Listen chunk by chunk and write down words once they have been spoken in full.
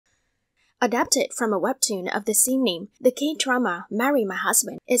Adapted from a webtoon of the same name, the K-drama Marry My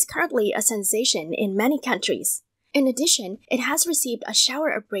Husband is currently a sensation in many countries. In addition, it has received a shower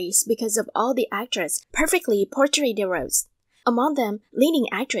of praise because of all the actors perfectly portray their roles. Among them, leading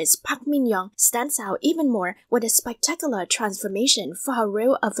actress Park Min-young stands out even more with a spectacular transformation for her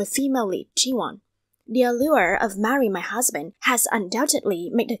role of a female lead, Ji-won. The allure of Marry My Husband has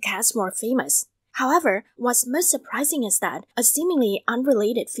undoubtedly made the cast more famous. However, what's most surprising is that a seemingly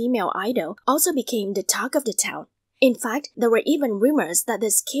unrelated female idol also became the talk of the town. In fact, there were even rumors that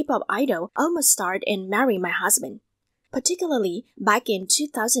this K-pop idol almost starred in Marry My Husband. Particularly, back in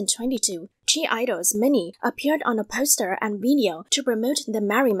 2022, G-idol's Minnie appeared on a poster and video to promote the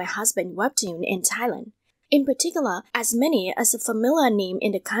Marry My Husband webtoon in Thailand. In particular, as Minnie is a familiar name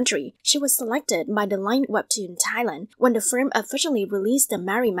in the country, she was selected by the Line Webtoon Thailand when the firm officially released the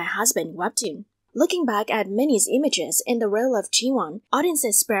Marry My Husband webtoon. Looking back at Minnie's images in the role of Ji-won,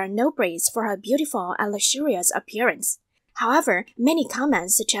 audiences spare no praise for her beautiful and luxurious appearance. However, many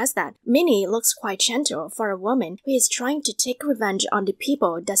comments suggest that Minnie looks quite gentle for a woman who is trying to take revenge on the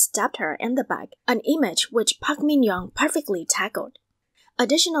people that stabbed her in the back, an image which Park Min-young perfectly tackled.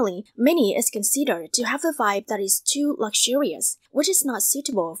 Additionally, Minnie is considered to have a vibe that is too luxurious, which is not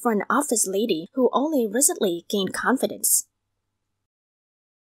suitable for an office lady who only recently gained confidence.